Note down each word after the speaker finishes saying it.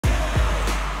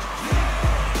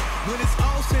When it's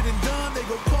all said and done, they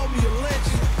gon' call me a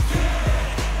legend.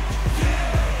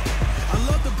 I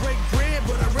love to break bread,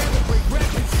 but I'd rather break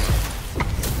records.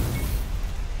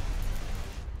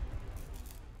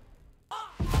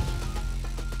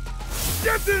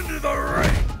 Get into the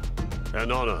ring!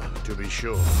 An honor, to be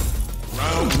sure.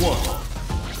 Round one.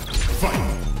 Fight!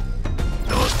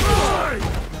 No escape!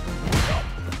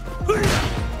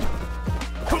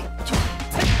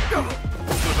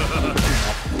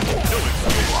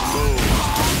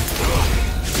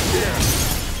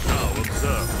 Now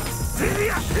observe.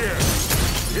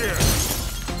 Here.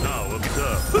 Now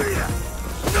observe.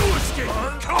 No escape!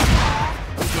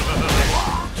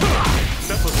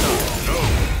 Step aside. No.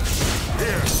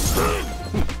 Here!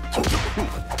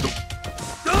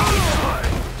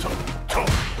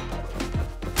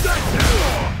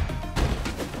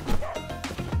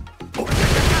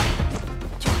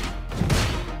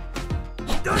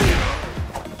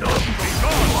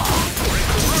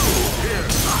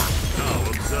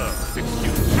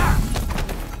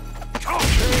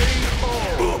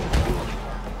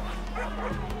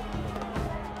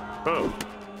 Oh,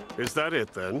 is that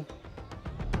it then?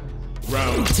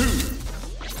 Round two.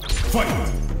 Fight!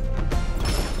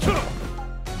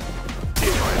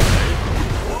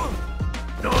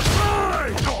 No escape!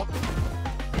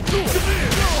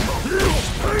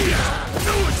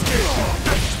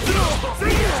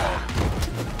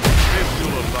 If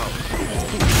you'll allow it.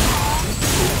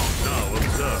 Now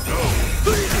observe.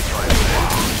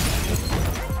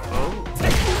 Oh,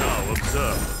 now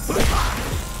observe.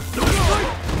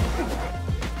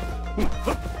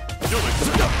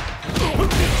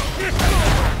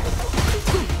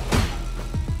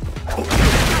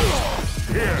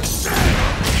 Here!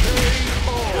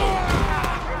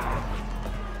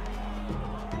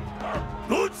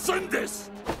 Don't send this!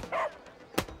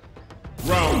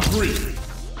 Round three.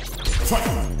 Fight!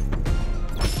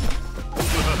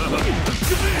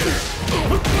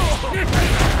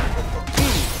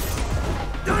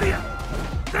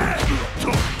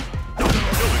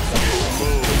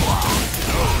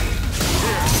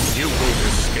 You won't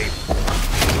escape.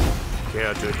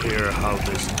 Care to hear how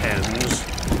this ends?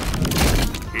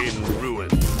 In ruin.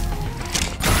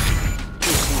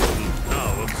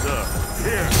 Now observe.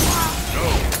 Here! No.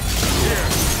 Here!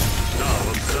 Now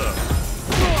observe.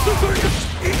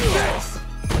 Eat this!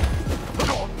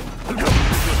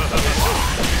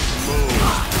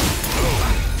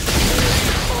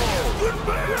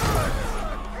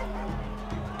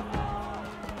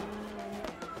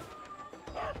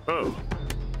 Oh,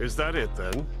 is that it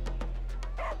then?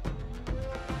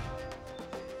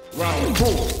 Round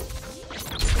four.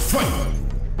 Fight!